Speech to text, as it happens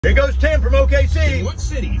Here goes Tim from OKC. In what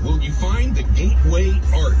city will you find the Gateway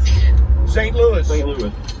Arch? St. Louis. St. Louis.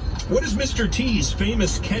 What is Mr. T's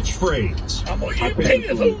famous catchphrase? I'm gonna get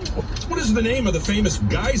painful. What is the name of the famous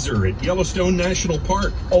geyser at Yellowstone National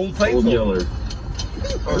Park? Old Faithful. Old Yeller.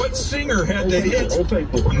 What singer had the hit Old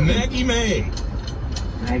Faithful. Maggie May?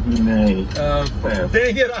 Maggie May.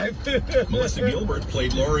 Dang it, Melissa Gilbert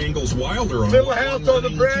played Laura Ingalls Wilder on Little House on the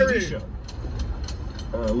long-running Prairie. TV show.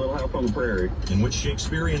 Little House on the Prairie. In which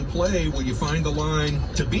Shakespearean play will you find the line,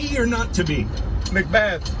 to be or not to be?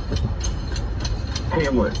 Macbeth.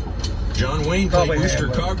 Hamlet. John Wayne played Probably Rooster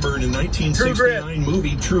Hamlet. Cogburn in 1969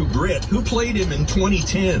 movie True Grit. Who played him in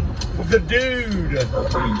 2010? The Dude.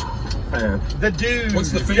 Pass. The Dude.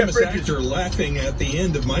 What's the Jeff famous Bridges. actor laughing at the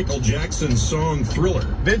end of Michael Jackson's song Thriller?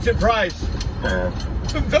 Vincent Price. Pass.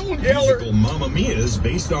 The Old Yeller. Musical Mamma Mia is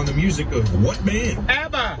based on the music of what band?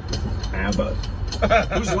 ABBA. ABBA.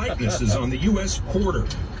 Whose likeness is on the U.S. quarter?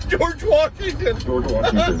 George Washington. George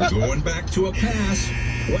Washington. Going back to a pass,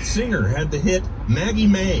 what singer had the hit Maggie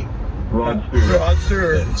May? Rod Stewart. Rod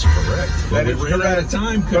Stewart. That is correct. But That we is ran out correct. of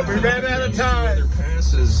time. But we ran out of time. Other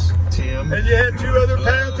passes, Tim. And you had two other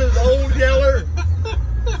passes. Old Yeller.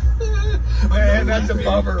 Man, that's a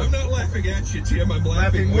bummer. I'm not laughing at you, Tim. I'm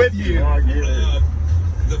Laughing laughing with you. I get it.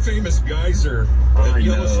 The famous geyser I at know.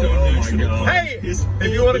 Yellowstone Oh, my National God. Park. Hey, is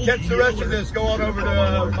if you want to Old catch the rest Yeller. of this, go on over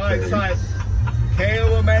to my site,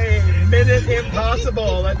 KOMA Minute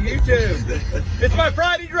Impossible at YouTube. It's my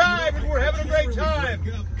Friday drive, and we're having a great time.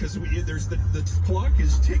 Because there's the clock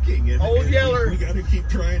is ticking, and Old Yeller. we got to keep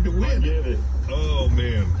trying to I win. get it. Oh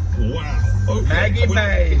man! Wow. Okay. Maggie Well,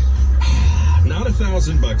 May. Not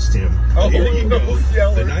 $1,000, Tim. Oh, Here you go. Old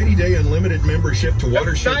Yeller. The 90-day unlimited membership to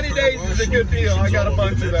Watershed 90 Car days is a Wash good deal. I got a all over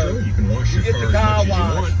bunch the of metro. those. You can wash your You get car the as car much as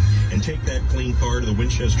wash. you want and take that clean car to the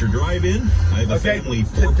Winchester Drive-In. I have a Okay, family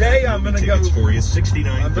today I'm movie gonna tickets go- for you.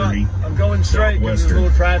 $69.30. I'm going straight because there's a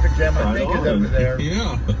little traffic jam. I Right think is on. over there.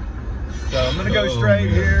 Yeah. So I'm going to go Oh, straight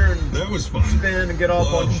man. here and That was fun. spin and get off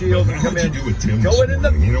Oh, on Shields and come how'd in. you do it, Tim? Going this in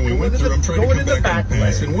the, morning? You know, we going went in through. the, I'm trying to going come in the back back on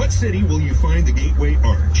pass. way. In what city will you find the Gateway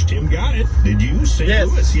Arch? Tim got it. Did you? St. Yes.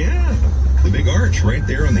 Louis. Yeah. The big arch right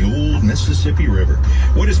there on the old Mississippi River.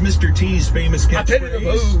 What is Mr. T's famous I pity the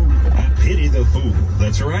catchphrase? fool. I pity the fool.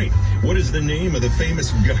 That's right. What is the name of the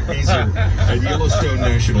famous geyser at Yellowstone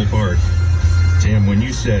National Park? Tim, when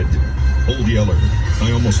you said Old Yeller,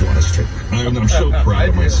 I almost lost it. I'm so proud I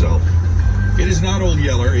of did. myself. It is not Old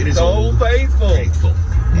Yeller. It is Old Faithful. Faithful.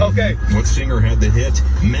 Okay. What singer had the hit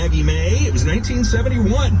Maggie May? It was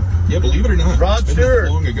 1971. Yeah, believe it or not. Rod It's been Stewart.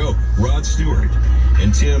 long ago. Rod Stewart.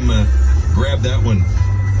 And Tim grabbed that one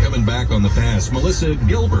coming back on the pass. Melissa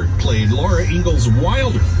Gilbert played Laura Ingalls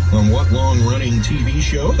Wilder on what long-running TV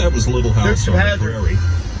show? That was Little House on the Hazard. Prairie.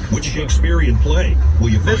 Which Shakespearean play will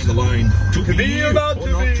you find the line, to be or not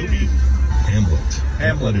to be? Hamlet.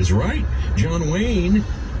 Hamlet is right. John Wayne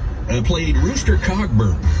played Rooster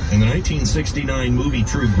Cogburn in the 1969 movie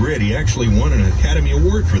True Grit. He actually won an Academy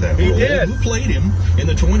Award for that He role. did. Who played him in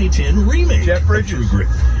the 2010 remake Jeff of Bridges. True Grit?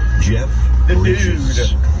 Jeff The Bridges.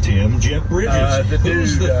 Dude. Tim, Jeff Bridges. The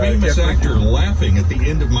Who's Dude, the famous Jeff actor laughing at the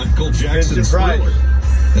end of Michael Jackson's Vincent Price.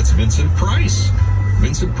 Thriller? That's Vincent Price.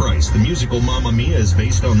 Vincent Price. The musical Mamma Mia is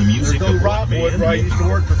based on the music There's no of what Rockwood band? where I used to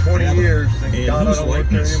work for 20 ABBA. years. Thank And God I whose don't work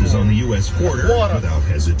there likeness is anymore. on the U.S. quarter? Water. Without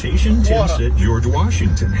hesitation, Tim Water. said George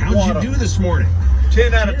Washington. How'd Water. you do this morning?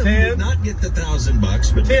 10 out of Tim 10. did not get the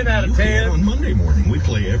 $1,000, but 10 out of you 10. can on Monday morning. We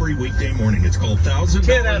play every weekday morning. It's called 10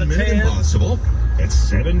 out of Minute 10. Impossible at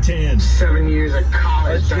 7:10. 7 years of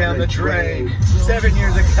college Down the drain. 7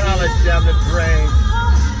 years of college down the drain.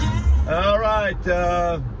 All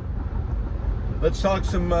right. Let's talk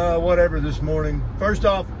some whatever this morning. First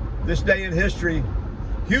off, this day in history,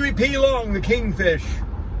 Huey P. Long, the Kingfish,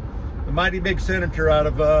 the mighty big senator out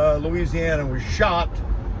of Louisiana, was shot,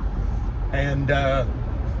 and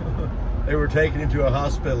they were taking him to a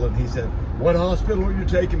hospital, and he said, "What hospital are you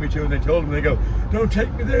taking me to?" And they told him, they go, "Don't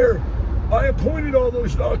take me there. I appointed all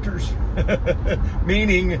those doctors."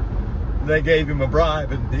 Meaning they gave him a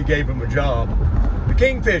bribe and he gave him a job. The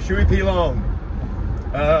Kingfish, Huey P. Long,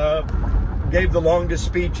 gave the longest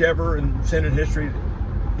speech ever in Senate history.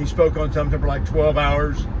 He spoke on something for like 12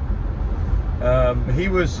 hours. He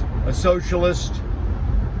was a socialist.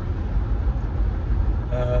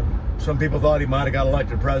 Some people thought he might have got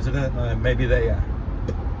elected president. Maybe they,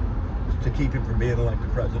 to keep him from being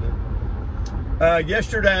elected president.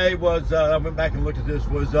 Yesterday was, I went back and looked at this,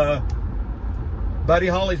 was Buddy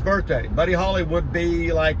Holly's birthday. Buddy Holly would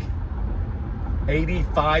be like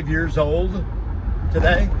 85 years old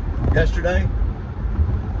yesterday,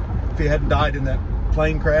 if he hadn't died in that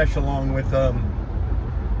plane crash along with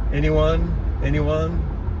anyone.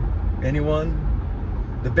 Anyone?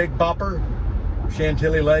 The Big Bopper,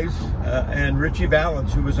 Chantilly Lace, and Richie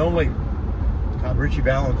Valens, who was only, God, Richie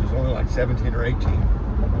Valens was only like 17 or 18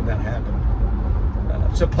 when that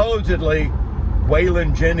happened. Supposedly,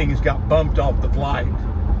 Waylon Jennings got bumped off the flight.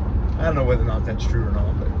 I don't know whether or not that's true or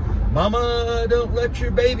not, but Mama, don't let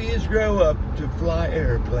your babies grow up to fly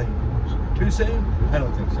airplanes. Too soon? I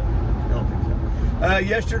don't think so. I don't think so.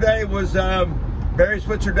 Yesterday was Barry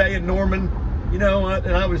Switzer Day in Norman. You know,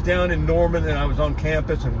 and I was down in Norman, and I was on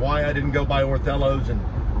campus, and why I didn't go by Orthello's and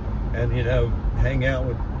you know, hang out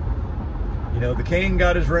with, you know, the king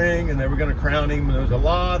got his ring, and they were going to crown him. And there was a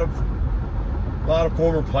lot of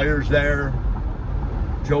former players there.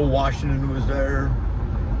 Joe Washington was there.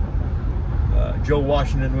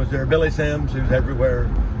 Billy Sims, who's everywhere.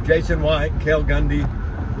 Jason White, Cale Gundy.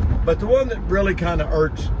 But the one that really kind of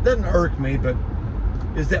doesn't irk me, but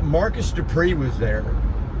is that Marcus Dupree was there.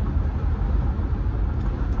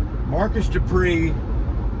 Marcus Dupree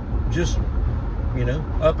just, you know,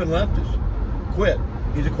 up and left us. Quit.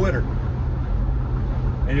 He's a quitter.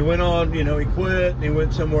 And he went on, you know, he quit and he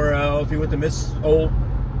went somewhere else. He went to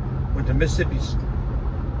Mississippi's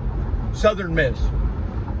Southern Miss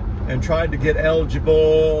and tried to get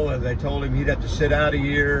eligible, and they told him he'd have to sit out a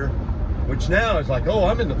year, which now is like, oh,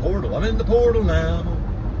 I'm in the portal. I'm in the portal now.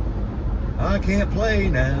 I can't play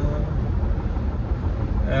now.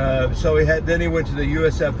 So then he went to the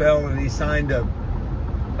USFL and he signed a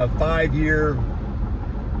 5-year,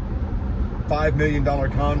 $5 million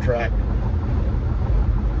contract.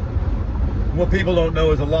 What people don't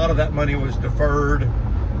know is a lot of that money was deferred.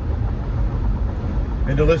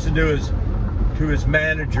 And to listen to his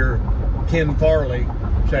manager, Ken Farley,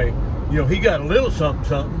 say, you know, he got a little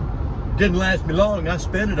something. Didn't last me long. I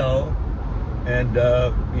spent it all. And,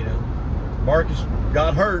 you know, Marcus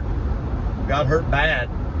got hurt bad.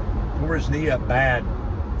 Tore his knee up bad.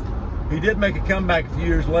 He did make a comeback a few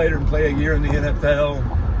years later and play a year in the NFL.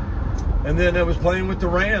 And then I was playing with the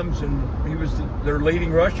Rams, and he was their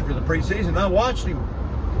leading rusher for the preseason. I watched him,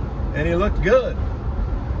 and he looked good.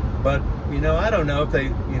 But, you know, I don't know if they,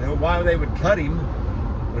 you know, why they would cut him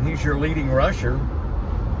when he's your leading rusher.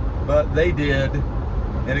 But they did.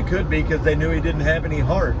 And it could be because they knew he didn't have any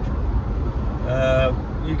heart.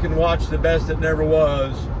 You can watch The Best That Never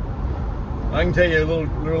Was. I can tell you a little,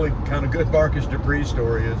 really kind of good Marcus Dupree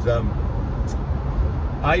story is,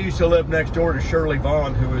 I used to live next door to Shirley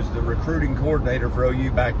Vaughn, who was the recruiting coordinator for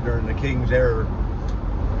OU back during the King's era.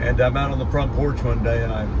 And I'm out on the front porch one day,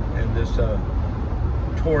 and this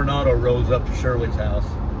tornado rolls up to Shirley's house.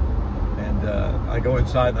 And I go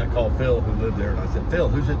inside and I call Phil, who lived there, and I said, Phil,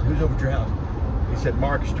 who's over at your house? He said,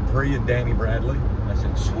 Marcus Dupree and Danny Bradley. I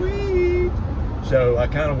said, sweet. So I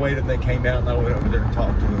kind of waited, and they came out, and I went over there and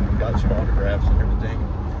talked to them and got some autographs and everything.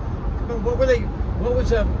 But what were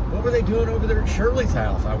they doing over there at Shirley's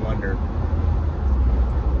house, I wonder?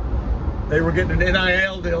 They were getting an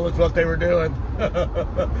NIL deal, is what they were doing.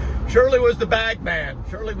 Shirley was the bag man.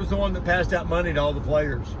 Shirley was the one that passed out money to all the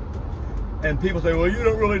players. And people say, well, you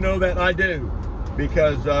don't really know that. I do.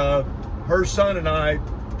 Because her son and I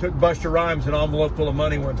took Buster Rhymes an envelope full of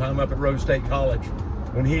money one time up at Rose State College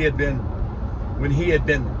when he had been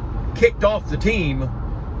kicked off the team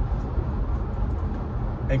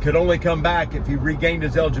and could only come back if he regained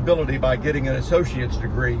his eligibility by getting an associate's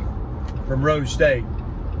degree from Rose State,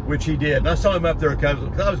 which he did. And I saw him up there because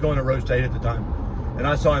I was going to Rose State at the time, and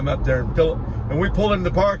I saw him up there, and we pulled in the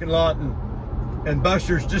parking lot, and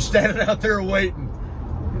Buster's just standing out there waiting.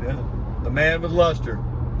 You know, the man with luster.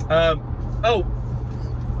 Oh,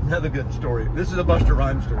 another good story. This is a Buster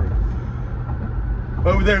Rhymes story.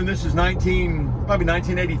 Over there, and this is probably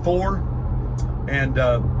 1984, and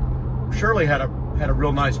Shirley had a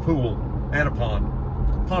real nice pool and a pond.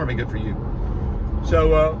 Pond would be good for you.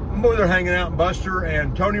 So I'm over there hanging out, and Buster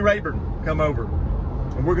and Tony Rayburn come over,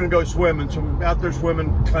 and we're gonna go swimming. So we're out there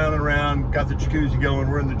swimming, clowning around, got the jacuzzi going.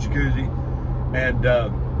 We're in the jacuzzi,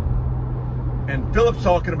 and Philip's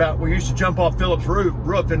talking about we used to jump off Philip's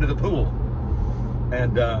roof into the pool.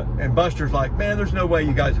 And Buster's like, man, there's no way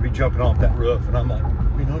you guys would be jumping off that roof. And I'm like,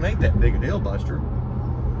 you know, it ain't that big a deal, Buster.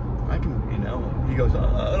 I can, you know. And he goes,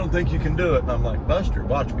 I don't think you can do it. And I'm like, Buster,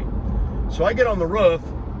 watch me. So I get on the roof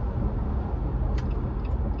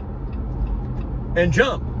and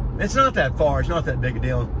jump. It's not that far. It's not that big a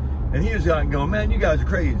deal. And he was like going, man, you guys are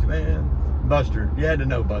crazy, man. Buster, you had to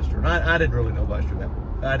know Buster. And I didn't really know Buster then.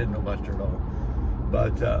 I didn't know Buster at all.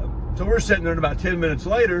 But, so we're sitting there, and about 10 minutes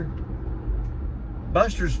later,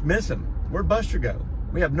 Buster's missing. Where'd Buster go?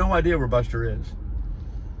 We have no idea where Buster is.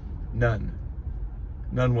 None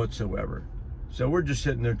whatsoever. So we're just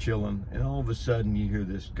sitting there chilling, and all of a sudden you hear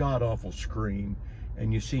this god-awful scream,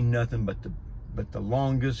 and you see nothing but the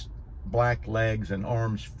longest black legs and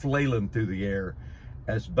arms flailing through the air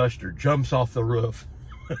as Buster jumps off the roof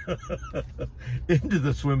into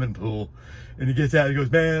the swimming pool. And he gets out, he goes,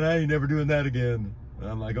 man, I ain't never doing that again. And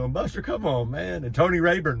I'm like, oh, Buster, come on, man. And Tony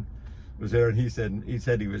Rayburn was there, and he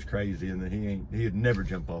said he was crazy and that he'd never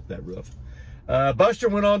jump off that roof. Buster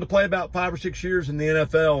went on to play about 5 or 6 years in the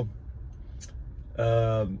NFL.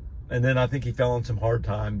 And then I think he fell on some hard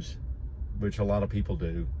times, which a lot of people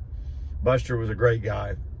do. Buster was a great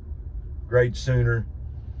guy, great Sooner.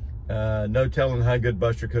 No telling how good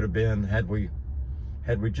Buster could have been had we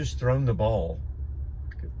just thrown the ball.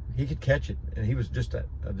 He could catch it, and he was just that,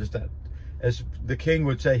 as the King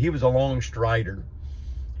would say, he was a long strider.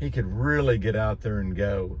 He could really get out there and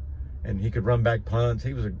go, and he could run back punts.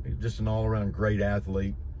 He was just an all-around great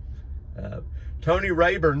athlete. Tony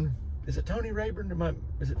Rayburn, is it Tony Rayburn?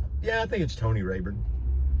 Yeah, I think it's Tony Rayburn.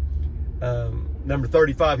 Number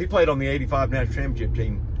 35, he played on the 85 national championship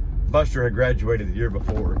team. Buster had graduated the year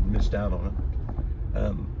before and missed out on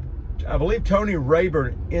it. I believe Tony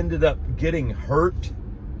Rayburn ended up getting hurt,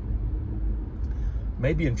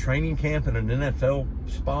 maybe in training camp in an NFL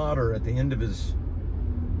spot or at the end of his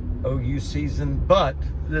OU season. But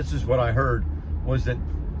this is what I heard, was that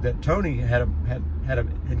Tony had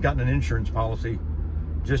gotten an insurance policy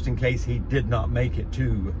just in case he did not make it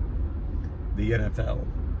to the NFL.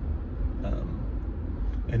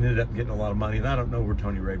 And ended up getting a lot of money. And I don't know where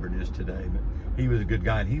Tony Rayburn is today, but he was a good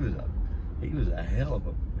guy, and he was a hell of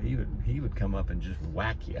a, he would come up and just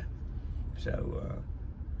whack you. So,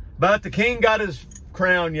 but the King got his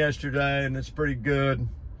crown yesterday, and it's pretty good.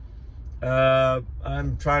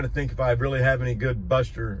 I'm trying to think if I really have any good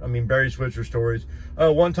Barry Switzer stories.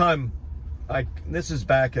 Oh, one time, this is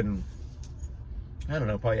back in, I don't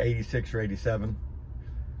know, probably 86 or 87.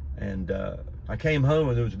 And I came home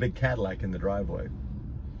and there was a big Cadillac in the driveway.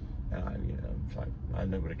 And I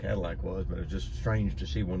knew what a Cadillac was, but it was just strange to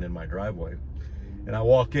see one in my driveway. And I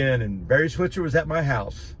walk in, and Barry Switzer was at my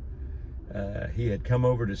house. He had come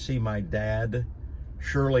over to see my dad.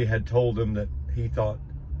 Shirley had told him that he thought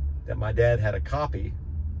that my dad had a copy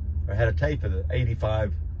or had a tape of the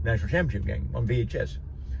 85 national championship game on VHS.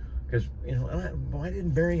 Because, why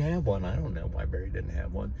didn't Barry have one? I don't know why Barry didn't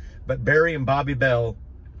have one. But Barry and Bobby Bell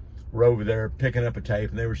were over there picking up a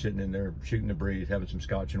tape, and they were sitting in there shooting the breeze, having some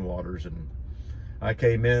scotch and waters. And I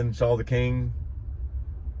came in, saw the King,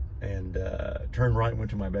 and turned right and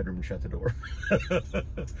went to my bedroom and shut the door.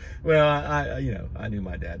 Well, I knew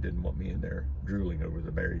my dad didn't want me in there drooling over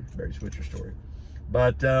the Barry Switzer story.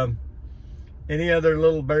 But any other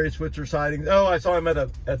little Barry Switzer sightings? Oh, I saw him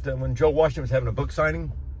when Joe Washington was having a book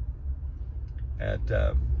signing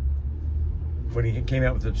when he came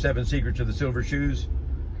out with the 7 Secrets of the Silver Shoes.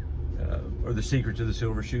 Or the Secrets of the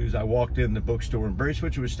Silver Shoes. I walked in the bookstore, and Barry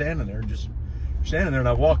Switzer was standing there, and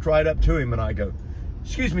I walked right up to him, and I go,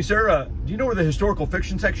 "Excuse me, sir, do you know where the historical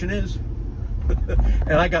fiction section is?"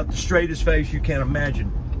 And I got the straightest face. You can't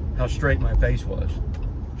imagine how straight my face was.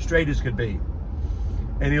 Straight as could be.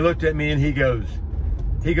 And he looked at me, and he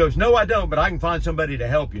goes, "No, I don't, but I can find somebody to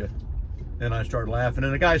help you." And I started laughing,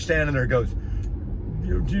 and the guy standing there goes,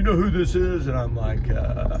 "Do you know who this is?" And I'm like,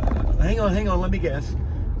 hang on, let me guess.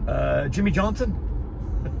 Jimmy Johnson?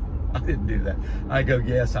 I didn't do that. I go,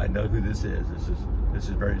 "Yes, I know who this is. This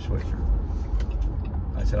is Barry Switzer."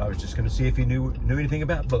 I said I was just going to see if he knew anything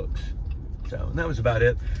about books. So, and that was about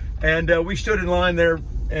it. And we stood in line there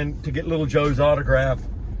to get Little Joe's autograph.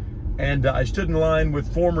 And I stood in line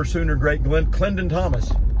with former Sooner great Clendon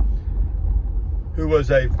Thomas, who was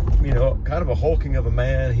kind of a hulking of a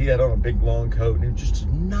man. He had on a big long coat, and he was just as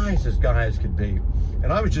nice as guys could be.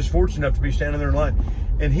 And I was just fortunate enough to be standing there in line.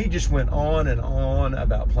 And he just went on and on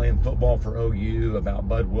about playing football for OU, about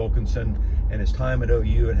Bud Wilkinson and his time at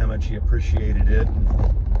OU and how much he appreciated it.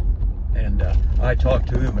 And I talked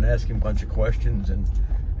to him and asked him a bunch of questions.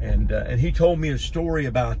 And he told me a story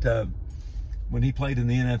about when he played in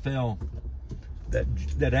the NFL,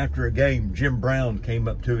 that after a game, Jim Brown came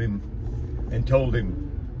up to him and told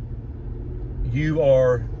him, "You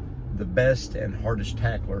are the best and hardest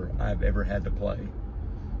tackler I've ever had to play."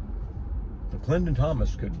 But Clendon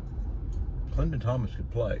Thomas could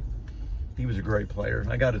play. He was a great player.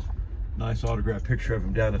 I got his nice autographed picture of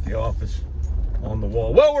him down at the office on the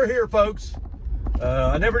wall. Well, we're here, folks.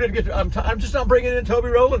 I never did get to, I'm just not bringing in Toby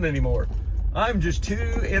Rowland anymore. I'm just too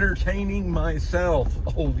entertaining myself.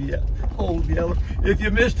 Old Yeller. If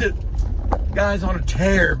you missed it, guy's on a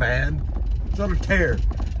tear, man. It's on a tear.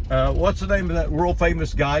 What's the name of that world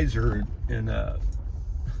famous geyser in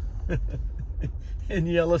in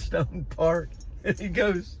Yellowstone Park? And he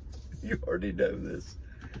goes, "You already know this."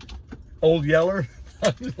 Old Yeller.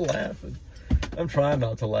 I'm just laughing. I'm trying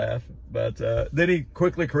not to laugh. But then he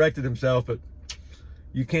quickly corrected himself, but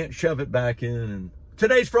you can't shove it back in. And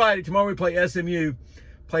today's Friday. Tomorrow we play SMU.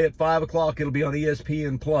 Play at 5 o'clock. It'll be on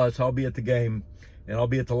ESPN Plus. I'll be at the game, and I'll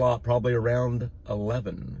be at the lot probably around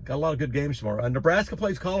 11. Got a lot of good games tomorrow. Nebraska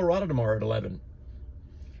plays Colorado tomorrow at 11.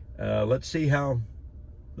 Let's see how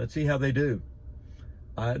they do.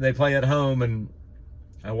 They play at home, and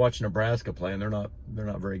I watch Nebraska play, and they're not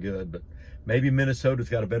very good. But maybe Minnesota's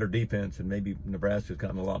got a better defense, and maybe Nebraska's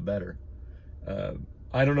gotten a lot better.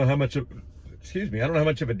 I don't know how much of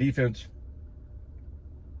a defense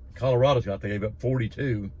Colorado's got. They gave up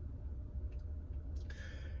 42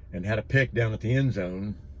 and had a pick down at the end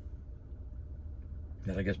zone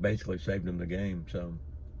that I guess basically saved them the game. So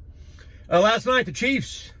last night the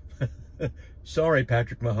Chiefs. Sorry,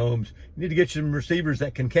 Patrick Mahomes. You need to get some receivers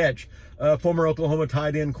that can catch. Former Oklahoma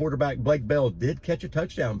tight end quarterback Blake Bell did catch a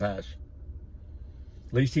touchdown pass.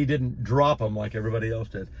 At least he didn't drop them like everybody else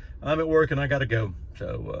did. I'm at work and I got to go.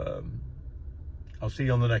 So I'll see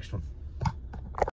you on the next one.